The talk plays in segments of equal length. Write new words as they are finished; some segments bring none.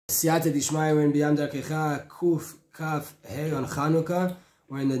Siyata Dishmaya, we're in B'yam Darkecha, Kuf, Kaf, Hey on Chanukah.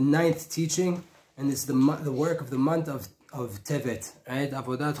 We're in the 9th teaching, and it's the work of the month of Tevet, right?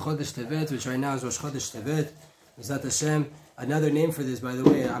 Avodat Hodesh Tevet, which right now is Rosh Hodesh Tevet. Zat Hashem. Another name for this, by the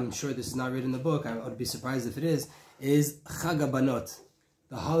way, I'm sure this is not written in the book, I would be surprised if it is Chag HaBanot,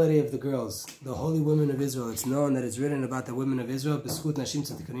 the holiday of the girls, the holy women of Israel. It's known that it's written about the women of Israel, B'zchut Nashim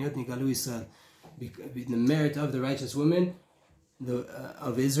Tzaddikaniyot Nigalu Yisrael, the merit of the righteous women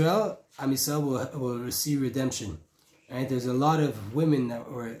of Israel, Am Yisrael will receive redemption. Right? There's a lot of women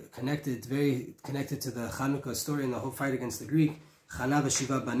that were connected, very connected to the Chanukah story and the whole fight against the Greek. Chana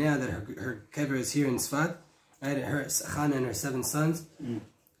v'shiva banea, that her kever is here in Sfat. Right? Her Chana and her 7 sons.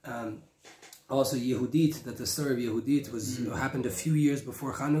 Also Yehudit, that the story of Yehudit happened a few years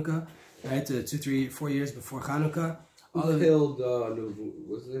before Chanukah, right? 2, 3, 4 years before Chanukah. Who killed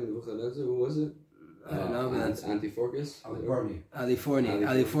what's his name? Nebuchadnezzar? Who was it? Antiphorus?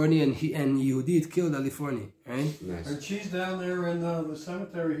 Aliforni and Yehudit killed Aliforni, right? Nice. And she's down there in the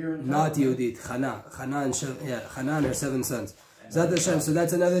cemetery here in town. Not Yehudit, Chana and her 7 sons. Zat Hashem, so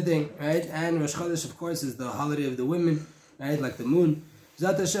that's another thing, right? And Rosh Chodesh, of course, is the holiday of the women, right? Like the moon.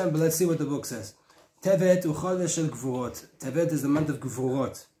 Zat Hashem, but let's see what the book says. Tevet u Chodesh el Gvurot. Tevet is the month of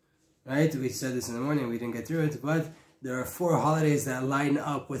Gvurot, right? We said this in the morning, we didn't get through it, but there are 4 holidays that line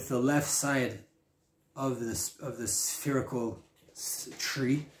up with the left side of the spherical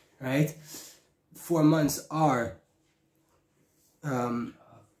tree, right? 4 months are Tammuz,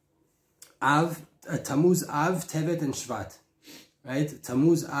 Av, Tevet, and Shvat, right?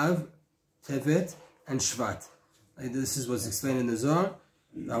 Tammuz, Av, Tevet, and Shvat. Like this is what's explained in the Zohar.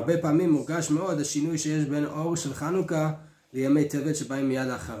 הרבה פעמים מורגש מאוד השינוי שיש בין אור של חנוכה לימי טבת שבאים מיד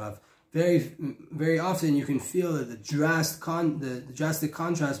אחריו. Very often you can feel the drastic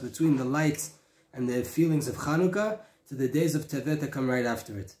contrast between the lights and the feelings of Chanukah to the days of Tevet that come right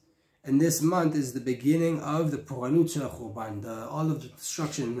after it. And this month is the beginning of the Puranut Shel HaChurban, all of the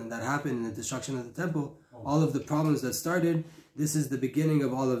destruction that happened, the destruction of the temple, all of the problems that started. This is the beginning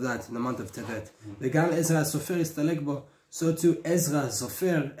of all of that in the month of Tevet. V'gam Ezra Sofer istalek bo. So too Ezra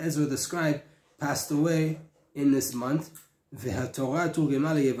Sofer, Ezra the scribe, passed away in this month. V'haTorah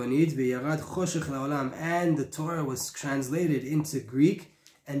turgema leYevanit v'yarad choshech la'olam, and the Torah was translated into Greek,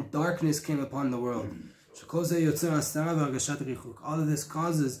 and darkness came upon the world. All of this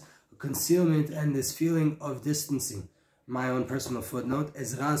causes concealment and this feeling of distancing. My own personal footnote: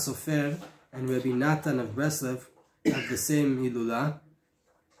 Ezra Sofer and Rabbi Natan of Breslev have the same Hilula,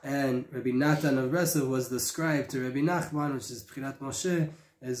 and Rabbi Natan of Breslev was the scribe to Rabbi Nachman, which is Bchirat Moshe.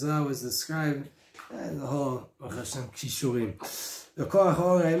 Ezra was the scribe, and the whole Kishurim.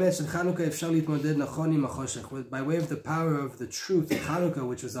 By way of the power of the truth of Chanukah,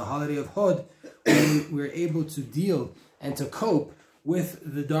 which was a holiday of Hod, we were able to deal and to cope with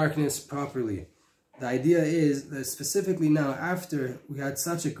the darkness properly. The idea is that specifically now, after we had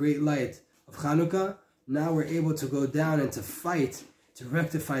such a great light of Chanukah, now we're able to go down and to fight to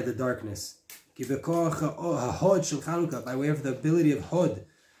rectify the darkness. By way of the ability of Hod,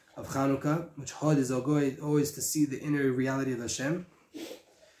 of Chanukah, which Hod is always to see the inner reality of Hashem.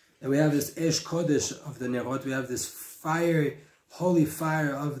 And we have this Esh Kodesh of the Nerot, we have this fire, holy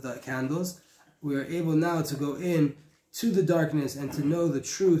fire of the candles. We are able now to go in to the darkness and to know the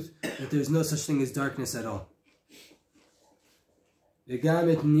truth that there's no such thing as darkness at all. Even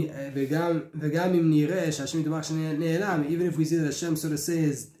if we see that Hashem, so to say,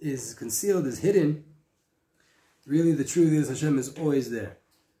 is concealed, is hidden, really the truth is Hashem is always there.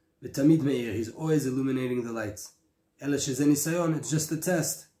 V'tamid me'ir, He's always illuminating the lights. It's just a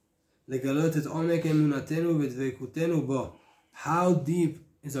test. How deep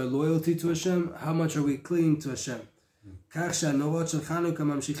is our loyalty to Hashem? How much are we clinging to Hashem? So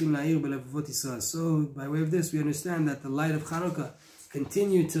by way of this, we understand that the light of Chanukah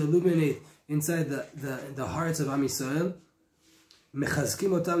continue to illuminate inside the hearts of Am Yisrael,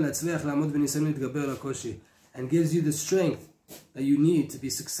 and gives you the strength that you need to be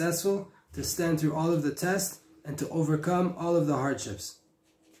successful, to stand through all of the tests, and to overcome all of the hardships.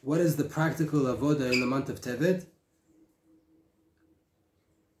 What is the practical avoda in the month of Tevet?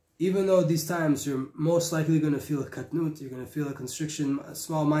 Even though these times you're most likely going to feel a katnut, you're going to feel a constriction, a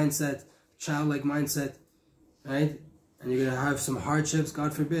small mindset, childlike mindset, right? And you're going to have some hardships,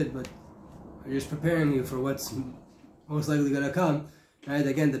 God forbid, but we're just preparing you for what's most likely going to come, right?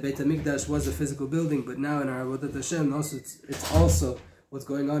 Again, the Beit HaMikdash was a physical building, but now in our Avodat Hashem, it's also what's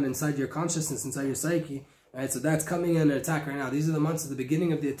going on inside your consciousness, inside your psyche, right? So that's coming in an attack right now. These are the months of the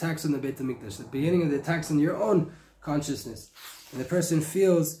beginning of the attacks on the Beit HaMikdash, the beginning of the attacks on your own consciousness. And the person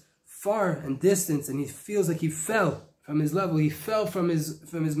feels far and distant, and he feels like he fell his level. He fell from his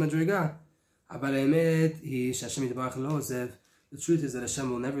madriga. The truth is that Hashem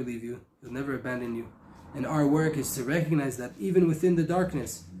will never leave you. He'll never abandon you. And our work is to recognize that even within the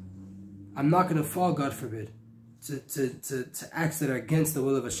darkness, I'm not going to fall, God forbid, to acts that are against the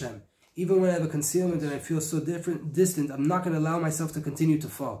will of Hashem. Even when I have a concealment and I feel so distant, I'm not going to allow myself to continue to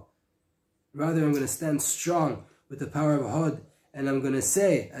fall. Rather, I'm going to stand strong with the power of Hod, and I'm going to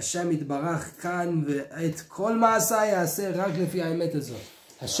say, Hashem yitbarach kan ve'et kol ma'asai yaseh rak lefi ha'emet hazot.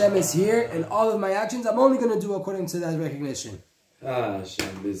 Hashem is here, and all of my actions, I'm only going to do according to that recognition.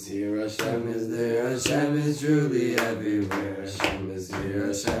 Hashem is here, Hashem is there, Hashem is truly everywhere. Hashem is here,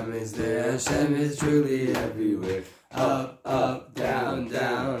 Hashem is there, Hashem is truly everywhere. Up, up, down,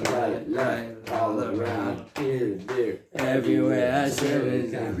 down, right, right, all around, here, there, everywhere. Hashem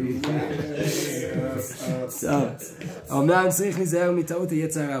is everywhere. So,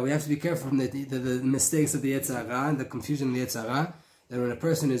 we have to be careful from the mistakes of the Yetzer Hara and the confusion of the Yetzer Hara. That when a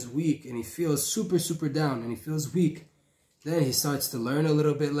person is weak and he feels super down and he feels weak, then he starts to learn a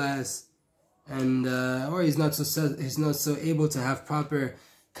little bit less, and or he's not so able to have proper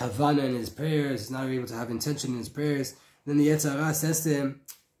kavana in his prayers. He's not able to have intention in his prayers. Then the Yetzer Hara says to him,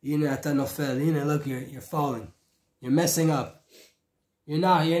 "Yina ata nofel. Yina, look, you're falling. You're messing up. You're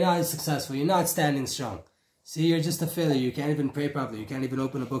not successful. You're not standing strong. See, you're just a failure. You can't even pray properly. You can't even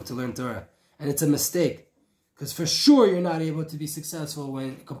open a book to learn Torah, and it's a mistake." Because for sure you're not able to be successful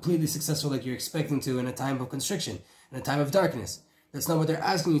completely successful like you're expecting to in a time of constriction, in a time of darkness. That's not what they're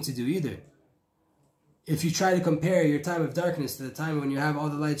asking you to do either. If you try to compare your time of darkness to the time when you have all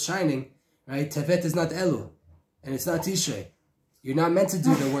the lights shining, right? Tevet is not Elul, and it's not Tishrei. You're not meant to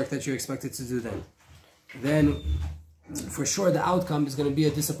do the work that you're expected to do then. Then, for sure the outcome is going to be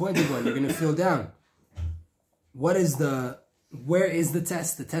a disappointing one. You're going to feel down. Where is the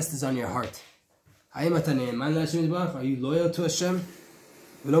test? The test is on your heart. Are you loyal to Hashem?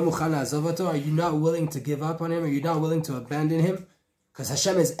 Are you not willing to give up on Him? Are you not willing to abandon Him? Because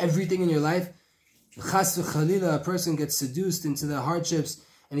Hashem is everything in your life. A person gets seduced into the hardships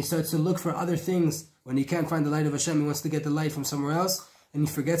and he starts to look for other things. When he can't find the light of Hashem, he wants to get the light from somewhere else, and he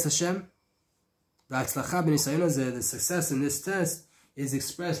forgets Hashem. The success in this test is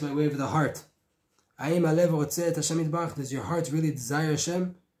expressed by way of the heart. Does your heart really desire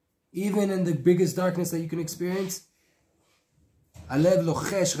Hashem? Even in the biggest darkness that you can experience?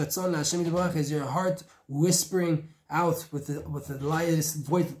 Is your heart whispering out with the lightest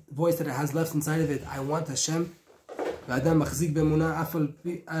voice that it has left inside of it, I want Hashem? And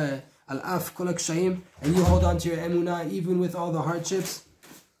you hold on to your emunah even with all the hardships?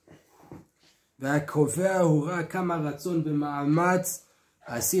 What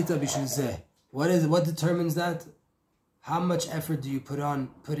determines that? How much effort do you put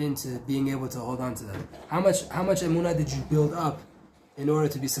into being able to hold on to that? How much emunah did you build up in order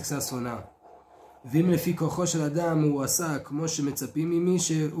to be successful now? ואם לפי כוחו של אדם הוא עשה כמו שמצפים ממי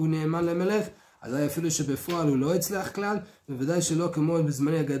שהוא נאמן למלך, אז אפילו שבפועל הוא לא הצליח כלל, בוודאי שלא כמו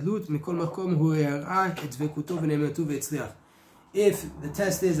בזמני הגדלות, מכל מקום הוא הראה את דבקותו ונאמנותו והצליח. If the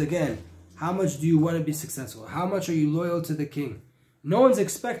test is, again, how much do you want to be successful? How much are you loyal to the king? No one's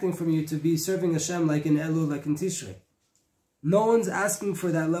expecting from you to be serving Hashem like in Elul, like in Tishrei. No one's asking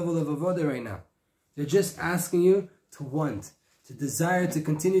for that level of avodah right now. They're just asking you to want, to desire, to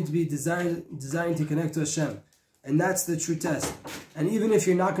continue to be desiring to connect to Hashem. And that's the true test. And even if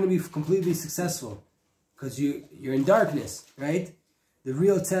you're not going to be completely successful, because you're in darkness, right? The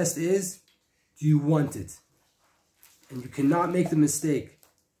real test is, do you want it? And you cannot make the mistake.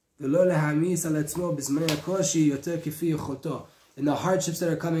 In the hardships that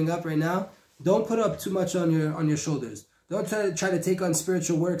are coming up right now, don't put up too much on your shoulders. Don't try to take on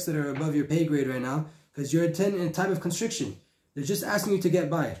spiritual works that are above your pay grade right now, because you're in a time of constriction. They're just asking you to get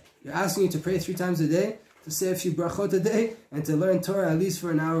by. They're asking you to pray 3 times a day, to say a few brachot a day, and to learn Torah at least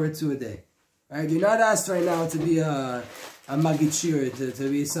for an hour or 2 a day. Right? You're not asked right now to be a magid shir, to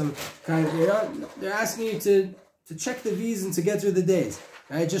be some kind of... They're asking you to check the V's and to get through the days.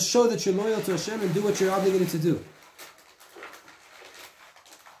 Right? Just show that you're loyal to Hashem and do what you're obligated to do.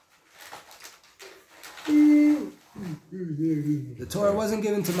 The Torah wasn't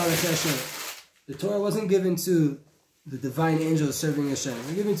given to Darkecha. The Torah wasn't given to the divine angels serving Hashem.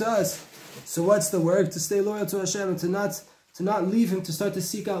 It's given to us. So what's the work? To stay loyal to Hashem and to not leave Him, to start to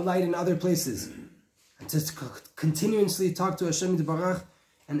seek out light in other places. And to continuously talk to Hashem Yitbarach,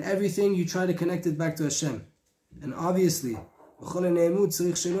 and everything you try to connect it back to Hashem. And obviously,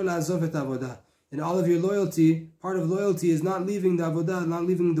 in all of your loyalty, part of loyalty is not leaving the avodah, not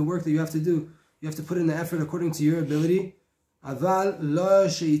leaving the work that you have to do. You have to put in the effort according to your ability.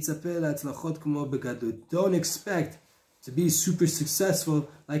 Don't expect to be super successful,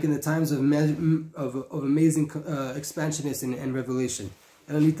 like in the times of amazing expansionists and revelation.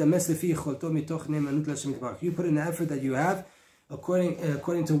 You put in the effort that you have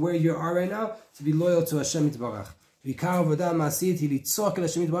according to where you are right now to be loyal to Hashem Yitbarach.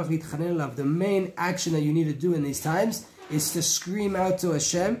 The main action that you need to do in these times is to scream out to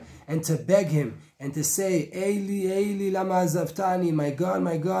Hashem and to beg Him and to say, Eli, Eli, lama azavtani, my God,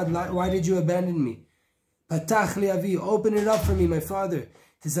 why did you abandon me? Patach li avi, open it up for me, my Father.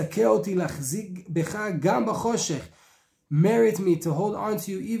 Tizakeh oti lachzik becha gam b'choshech. Merit me to hold on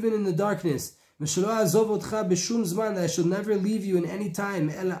to you even in the darkness. That I shall never leave you in any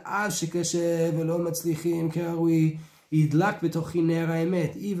time.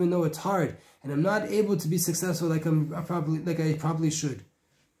 Even though it's hard and I'm not able to be successful like I probably should.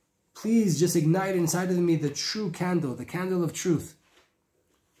 Please just ignite inside of me the true candle, the candle of truth.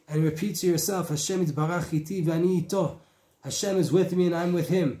 And repeat to yourself, Hashem yitbarach iti v'ani ito. Hashem is with me and I'm with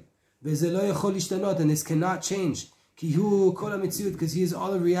Him. And this cannot change. Because He is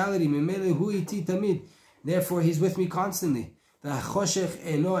all of reality. Therefore He's with me constantly. The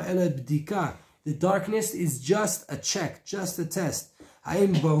darkness is just a check, just a test.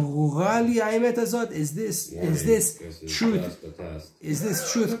 Is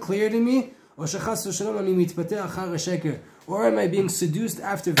this truth clear to me? Or am I being seduced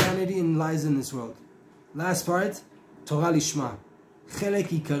after vanity and lies in this world? Last part, Torah Lishma.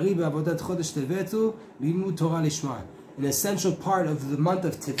 An essential part of the month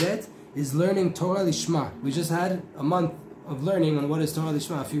of Tevet is learning Torah Lishma. We just had a month of learning on what is Torah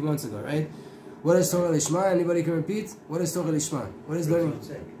Lishma a few months ago, right? What is Torah Lishma? Anybody can repeat? What is Torah Lishma? What is learning?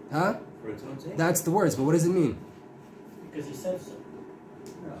 Huh? That's the words, but what does it mean? Because He said so.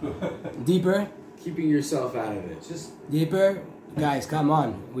 Deeper? Keeping yourself out of it. Just deeper? Guys, come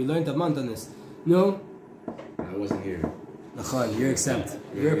on. We learned a month on this. No? I wasn't here. Nachon, you're exempt.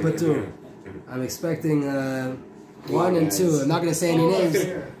 You're patur. I'm expecting 1 and 2. I'm not going to say any names.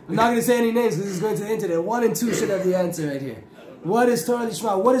 I'm not going to say any names because this is going to the internet. 1 and 2 should have the answer right here. What is Torah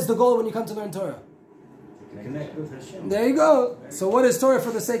Lishma? What is the goal when you come to learn Torah? To connect with Hashem. There you go. So what is Torah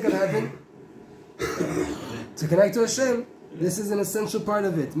for the sake of heaven? To connect to Hashem. This is an essential part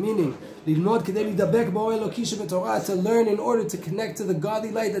of it. Meaning, to learn in order to connect to the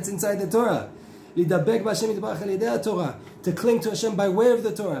godly light that's inside the Torah. To cling to Hashem by way of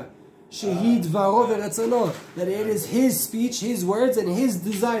the Torah. That it is His speech, His words, and His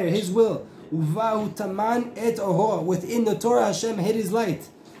desire, His will. Within the Torah, Hashem hid His light.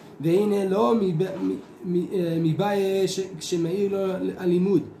 When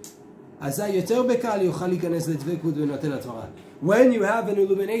you have an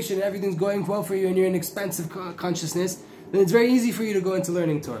illumination, everything's going well for you, and you're in expansive consciousness, then it's very easy for you to go into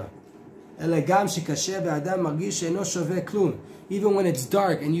learning Torah. Even when it's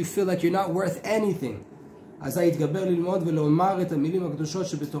dark and you feel like you're not worth anything. That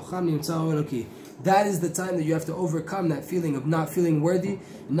is the time that you have to overcome that feeling of not feeling worthy,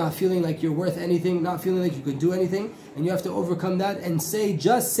 not feeling like you're worth anything, not feeling like you could do anything. And you have to overcome that and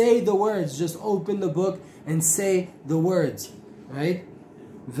just say the words. Just open the book and say the words. Right?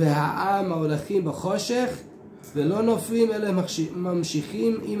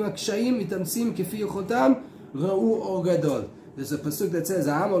 There's a pasuk that says,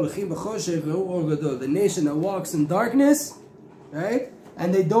 the nation that walks in darkness, right?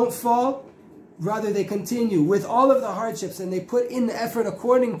 And they don't fall, rather they continue with all of the hardships and they put in the effort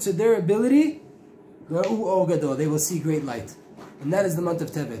according to their ability, they will see great light. And that is the month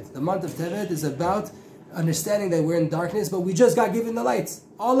of Tevet. The month of Tevet is about understanding that we're in darkness, but we just got given the lights,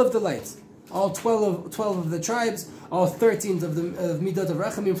 all of the lights. All 12 of the tribes, all 13 of Midot of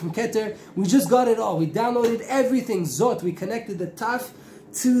Rachamim from Keter. We just got it all. We downloaded everything. Zot. We connected the Taf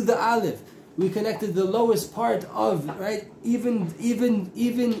to the Aleph. We connected the lowest part of, right? Even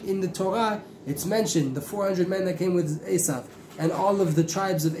in the Torah, it's mentioned the 400 men that came with Esav and all of the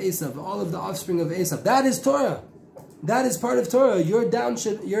tribes of Esav, all of the offspring of Esav. That is Torah. That is part of Torah. Your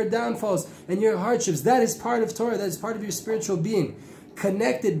downfalls and your hardships. That is part of Torah. That is part of your spiritual being.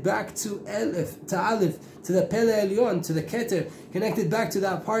 Connected back to Aleph, to the Pele Elyon, to the Keter, connected back to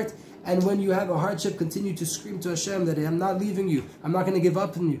that part. And when you have a hardship, continue to scream to Hashem that I'm not leaving you, I'm not going to give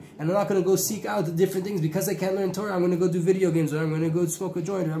up on you, and I'm not going to go seek out the different things because I can't learn Torah. I'm going to go do video games, or I'm going to go smoke a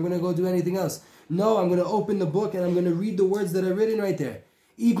joint, or I'm going to go do anything else. No, I'm going to open the book and I'm going to read the words that are written right there,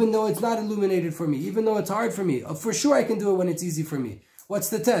 even though it's not illuminated for me, even though it's hard for me. For sure, I can do it when it's easy for me. What's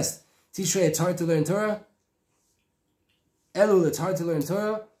the test? Tishrei, it's hard to learn Torah. Elul, it's hard to learn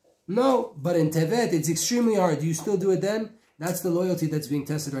Torah? No, but in Tevet, it's extremely hard. Do you still do it then? That's the loyalty that's being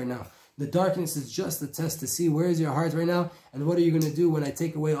tested right now. The darkness is just a test to see where is your heart right now, and what are you going to do when I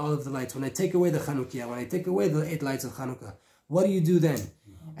take away all of the lights, when I take away the Chanukiah, when I take away the 8 lights of Chanukah. What do you do then?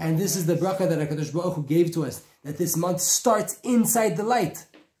 And this is the bracha that HaKadosh Baruch Hu gave to us, that this month starts inside the light.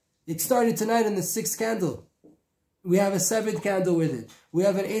 It started tonight on the 6th candle. We have a 7th candle with it. We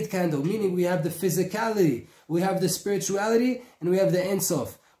have an 8th candle, meaning we have the physicality, we have the spirituality, and we have the Ein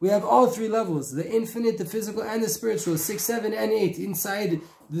Sof. We have all 3 levels, the infinite, the physical, and the spiritual, 6, 7, and 8, inside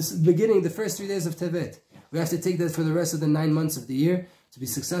this beginning, the first 3 days of Tevet. We have to take that for the rest of the 9 months of the year, to be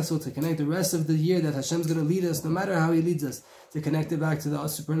successful, to connect the rest of the year that Hashem's going to lead us, no matter how He leads us, to connect it back to the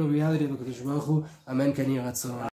supernal reality of HaKadosh Baruch Hu. Amen.